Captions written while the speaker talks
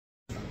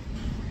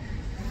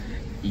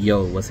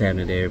Yo, what's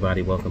happening to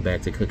everybody? Welcome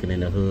back to Cooking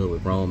in the Hood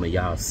with Rome, and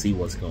y'all see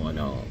what's going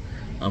on.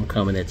 I'm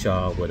coming at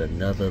y'all with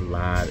another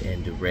live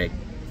and direct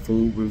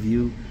food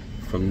review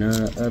from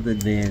none other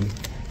than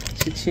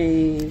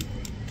cha-ching,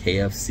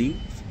 KFC.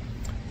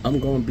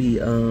 I'm gonna be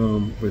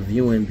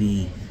reviewing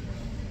the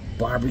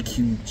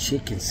barbecue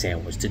chicken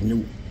sandwich, the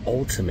new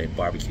ultimate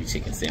barbecue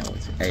chicken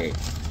sandwich. Hey,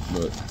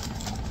 look,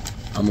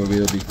 I'm a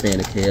real big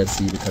fan of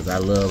KFC because I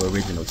love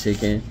original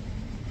chicken.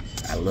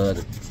 I love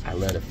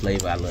the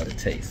flavor, I love the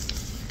taste.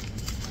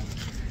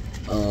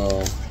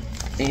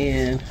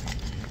 And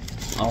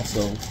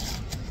also,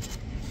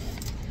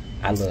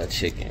 I love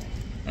chicken.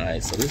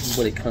 Alright, so this is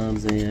what it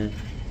comes in.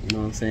 You know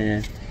what I'm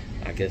saying?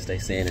 I guess they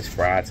saying it's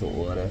fried to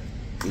order.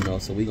 You know,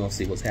 so we gonna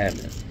see what's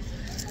happening.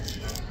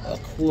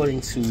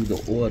 According to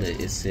the order,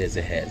 it says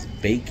it has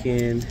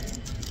bacon,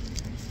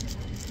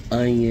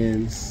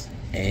 onions,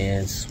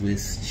 and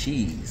Swiss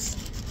cheese.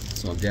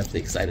 So I'm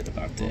definitely excited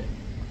about that.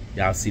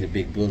 Y'all see the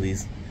big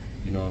bullies,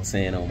 you know what I'm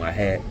saying, on my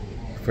hat.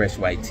 Fresh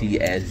white tee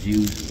as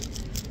usual.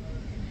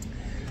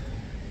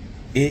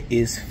 It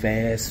is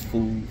Fast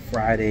Food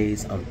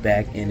Fridays. I'm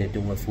back in it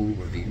doing food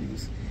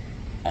reviews.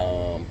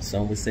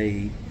 Some would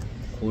say,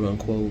 quote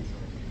unquote,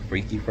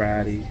 Freaky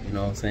Friday, you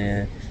know what I'm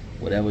saying?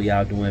 Whatever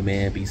y'all doing,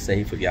 man, be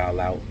safe if y'all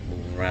out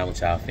moving around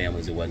with y'all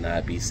families or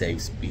whatnot. Be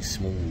safe, be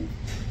smooth,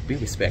 be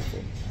respectful.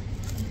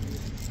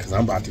 Cause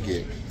I'm about to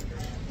get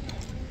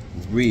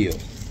real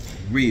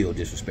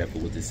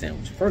disrespectful with this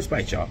sandwich. First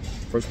bite, y'all.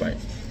 First bite.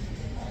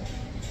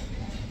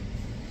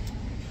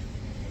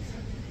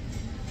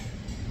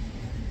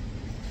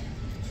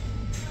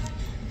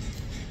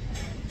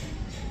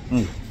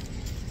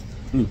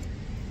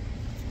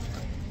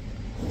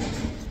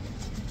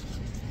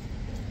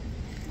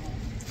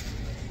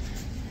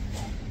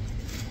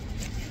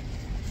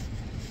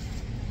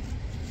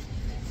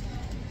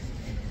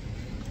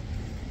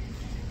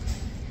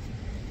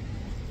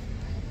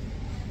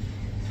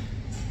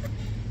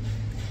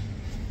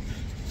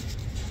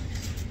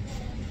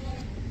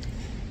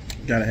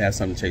 Gotta have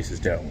something to chase this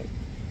down with.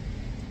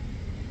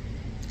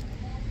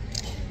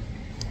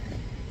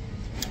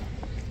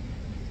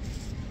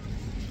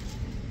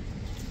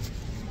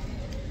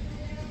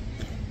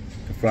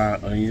 The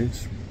fried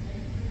onions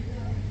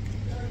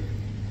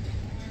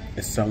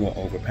is somewhat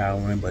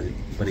overpowering, but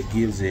it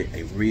gives it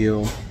a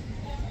real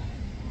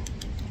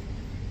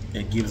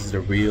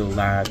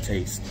live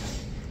taste.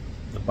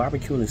 The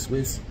barbecue and the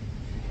Swiss,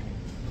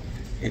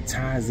 it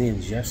ties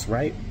in just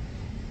right.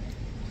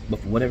 But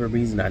for whatever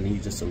reason, I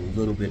need just a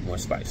little bit more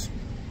spice.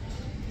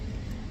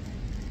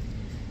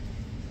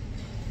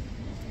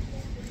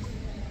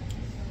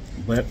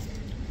 But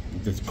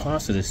the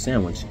cost of this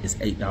sandwich is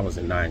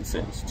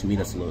 $8.09. To me,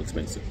 that's a little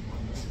expensive.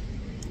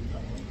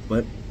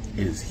 But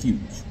it is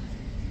huge.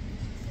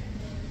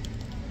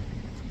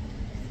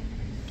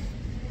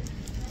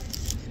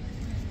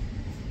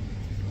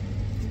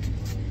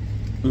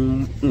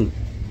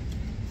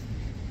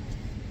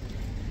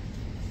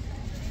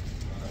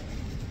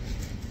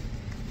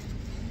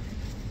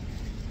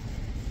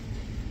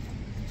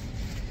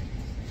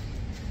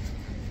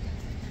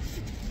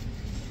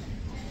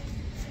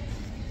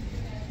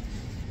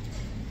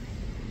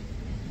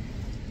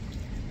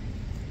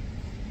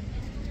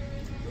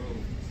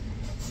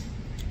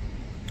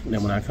 Now,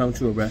 when I come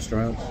to a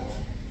restaurant,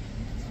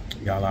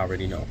 y'all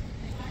already know,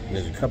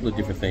 there's a couple of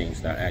different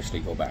things that I actually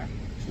go by.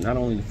 It's not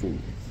only the food,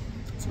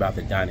 it's about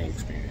the dining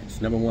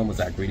experience. Number one, was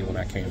I greeted when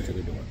I came to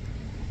the door?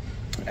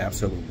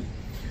 Absolutely.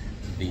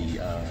 The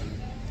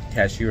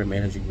cashier and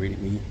manager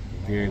greeted me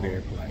very,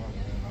 very polite.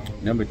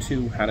 Number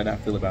two, how did I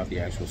feel about the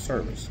actual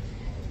service?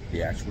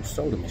 The actual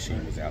soda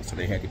machine was out, so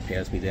they had to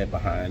pass me that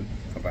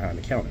from behind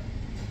the counter.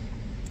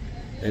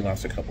 They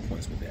lost a couple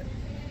points with that.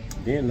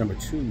 Then number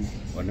three,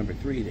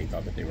 they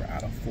thought that they were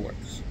out of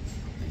forks.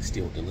 They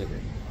still delivered.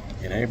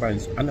 And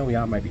I know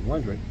y'all might be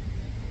wondering,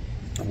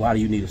 why do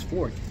you need a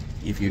fork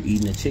if you're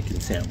eating a chicken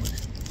sandwich?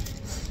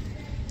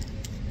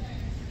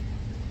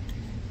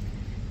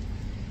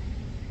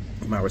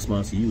 My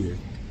response to you is,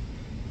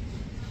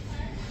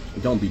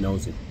 don't be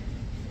nosy.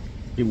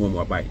 Give one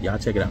more bite. Y'all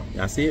check it out.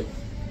 Y'all see it?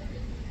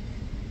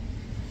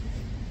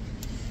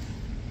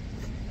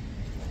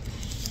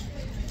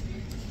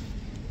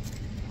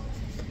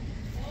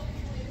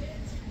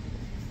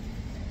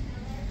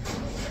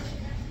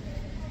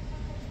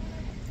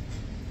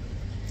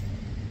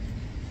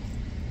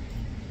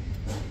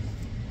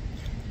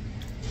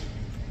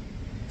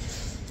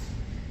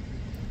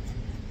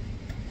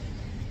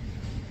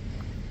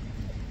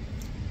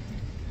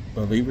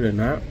 Believe it or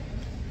not,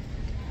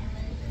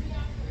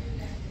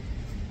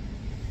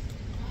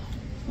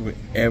 with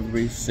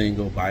every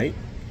single bite,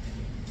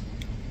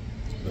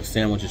 the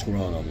sandwich is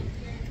growing on me.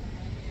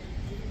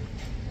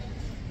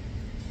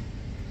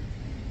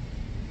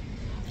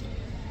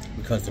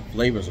 Because the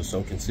flavors are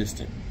so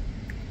consistent.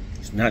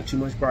 It's not too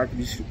much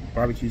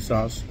barbecue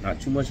sauce, not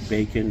too much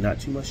bacon,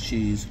 not too much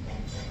cheese.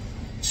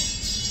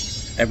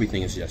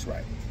 Everything is just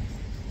right.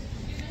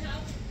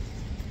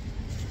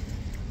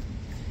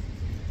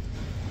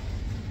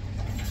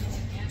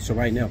 So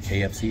right now,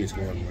 KFC is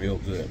going real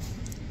good.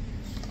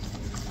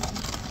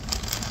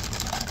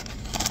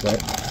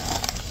 But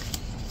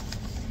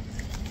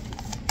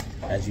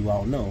as you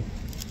all know,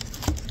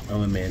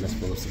 I'm a man that's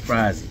full of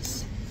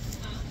surprises.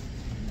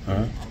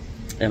 And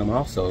I'm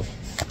also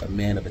a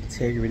man of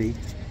integrity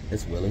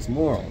as well as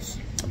morals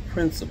and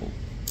principle.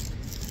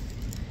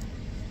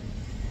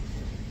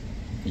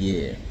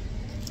 Yeah.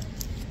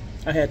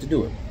 I had to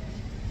do it.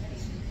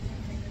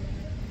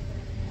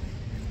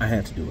 I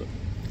had to do it.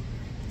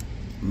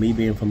 Me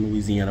being from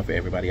Louisiana, for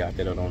everybody out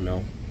there that don't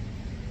know,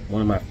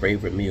 one of my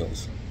favorite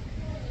meals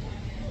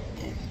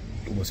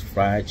was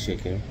fried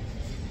chicken,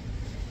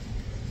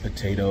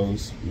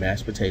 potatoes,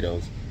 mashed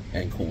potatoes,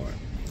 and corn.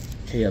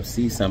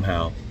 KFC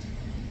somehow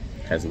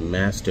has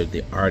mastered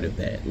the art of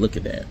that. Look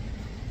at that.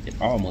 It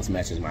almost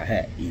matches my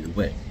hat either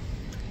way.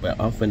 But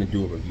I'm finna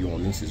do a review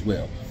on this as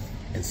well.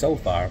 And so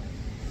far,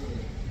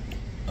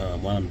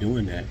 while I'm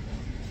doing that,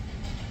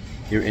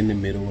 they're in the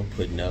middle of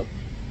putting up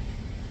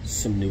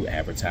some new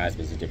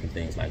advertisements and different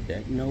things like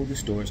that. No, the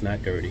store is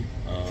not dirty.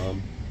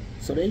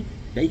 So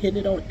they hitting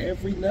it on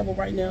every level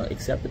right now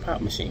except the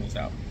pop machines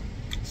out.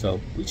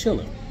 So we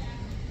chilling.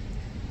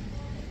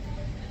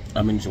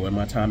 I'm enjoying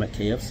my time at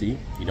KFC.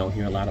 You don't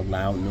hear a lot of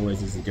loud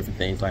noises and different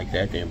things like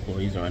that. The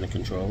employees are under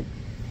control.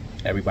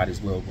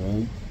 Everybody's well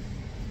groomed.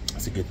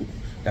 That's a good thing.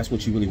 That's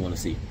what you really want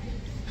to see.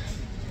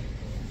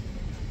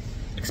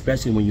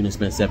 Especially when you done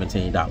spend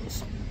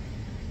 $17.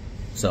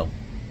 So, all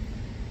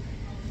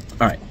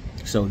right.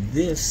 So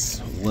this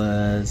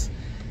was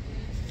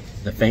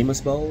the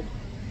famous bowl.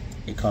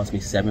 It cost me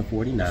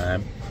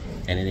 $7.49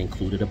 and it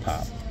included a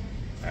pop.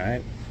 All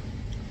right.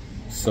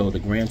 So the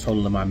grand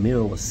total of my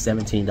meal was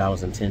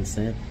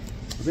 $17.10.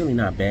 Really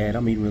not bad.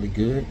 I'm eating really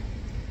good.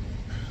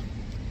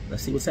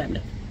 Let's see what's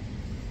happening.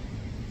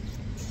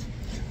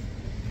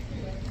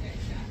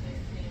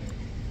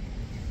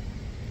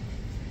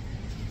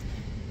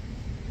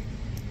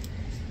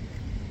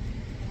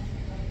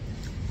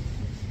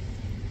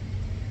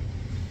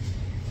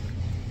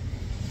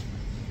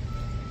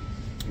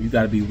 You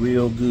gotta be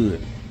real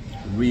good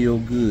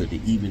to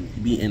even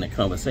be in a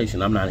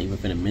conversation. I'm not even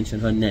gonna mention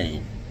her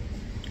name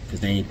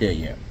because they ain't there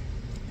yet.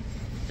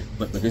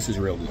 But this is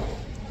real good.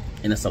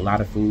 And it's a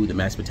lot of food. The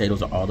mashed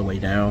potatoes are all the way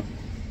down.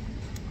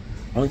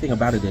 Only thing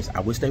about it is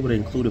I wish they would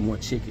have included more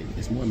chicken.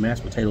 It's more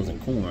mashed potatoes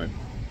and corn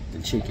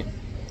than chicken.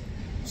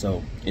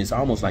 So it's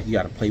almost like you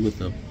gotta play with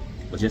them.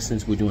 But just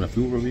since we're doing a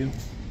food review,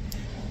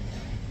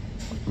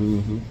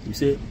 you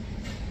see it?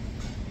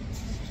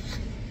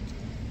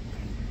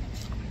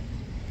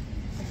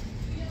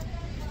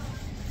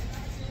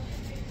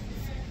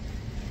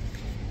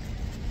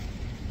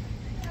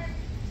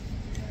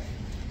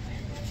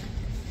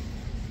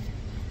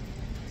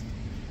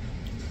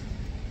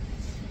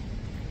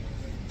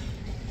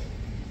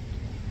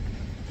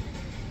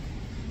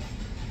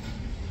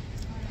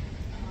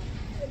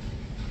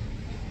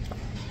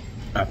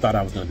 I thought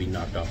I was going to be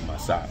knocked off my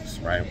socks,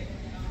 right?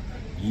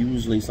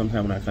 Usually,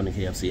 sometime when I come to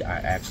KFC, I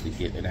actually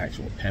get an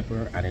actual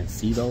pepper. I didn't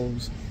see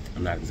those.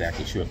 I'm not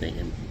exactly sure if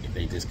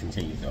they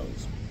discontinued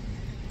those.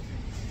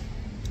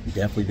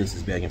 Definitely, this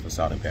is begging for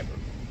salt and pepper.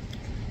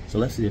 So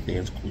let's see if they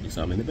included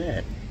some in the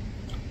bag.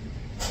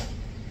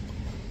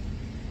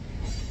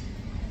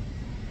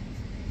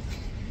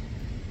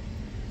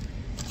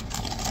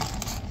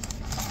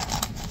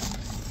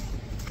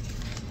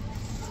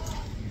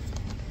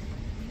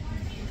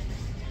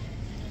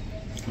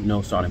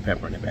 No salt and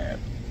pepper in the bag.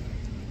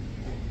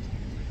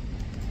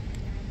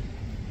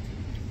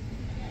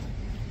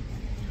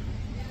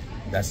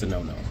 That's a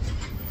no-no.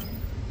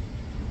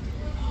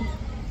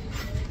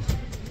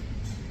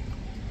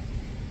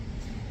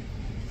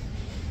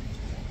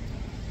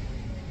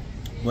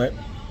 But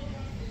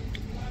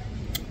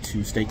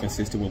to stay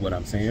consistent with what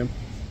I'm saying,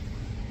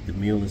 the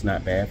meal is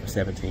not bad for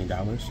 $17.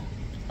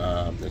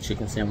 The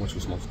chicken sandwich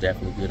was most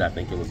definitely good. I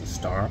think it was a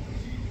star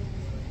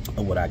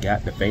of what I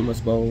got. The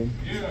famous bowl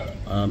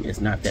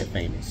is not that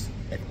famous.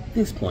 At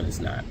this point, it's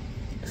not.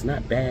 It's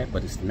not bad,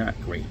 but it's not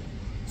great.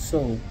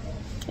 So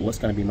what's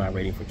going to be my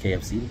rating for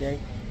KFC today?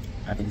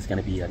 I think it's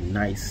going to be a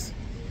nice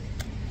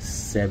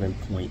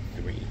 7.3,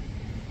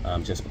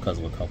 just because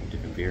of a couple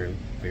different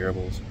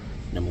variables.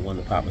 Number one,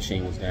 the pop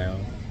machine was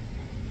down.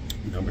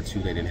 Number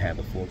two, they didn't have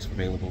the forks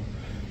available.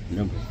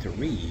 Number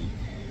three,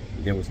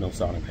 there was no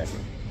salt and pepper.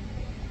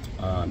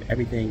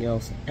 Everything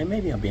else, and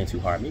maybe I'm being too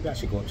hard. Maybe I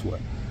should go up to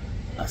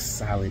a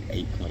solid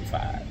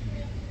 8.5.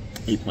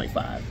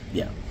 8.5,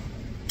 yeah.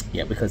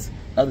 Yeah, because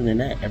other than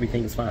that,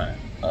 everything is fine.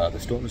 The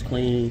store was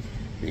clean,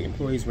 the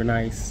employees were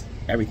nice,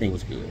 everything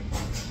was good.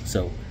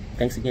 So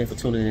thanks again for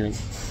tuning in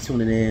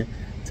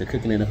to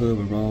Cooking in the Hood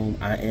with Rome.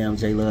 I am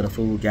J Love, the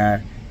food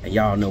guy, and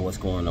y'all know what's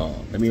going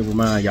on. Let me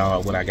remind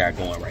y'all what I got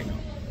going right now.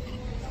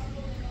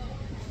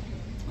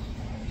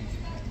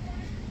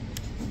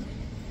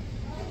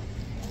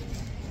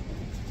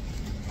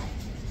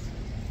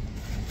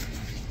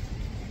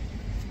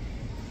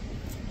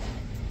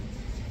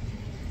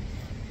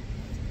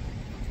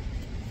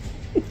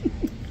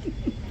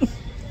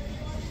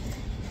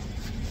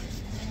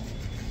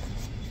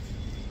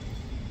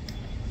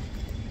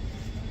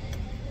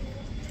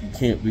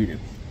 can't beat it.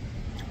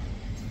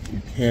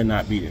 You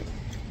cannot beat it.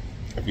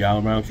 If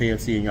y'all around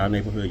KFC in y'all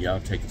neighborhood, y'all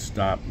take a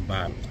stop and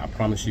buy them. I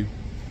promise you,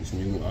 this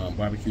new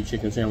barbecue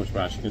chicken sandwich,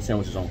 fried chicken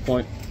sandwich is on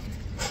point.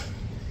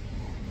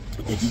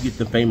 If you get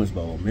the famous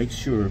bowl, make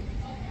sure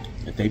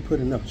that they put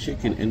enough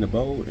chicken in the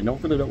bowl and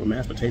don't fill it up with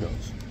mashed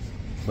potatoes.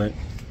 But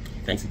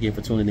thanks again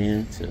for tuning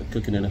in to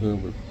Cooking in the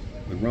Hood with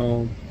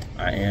Rome.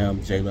 I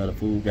am J Love the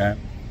Food Guy.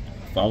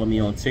 Follow me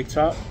on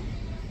TikTok,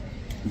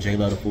 J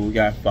Love the Food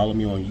Guy. Follow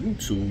me on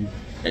YouTube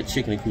at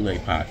Chicken and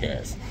Kool-Aid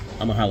Podcast.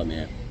 I'm a holla,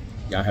 man.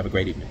 Y'all have a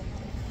great evening.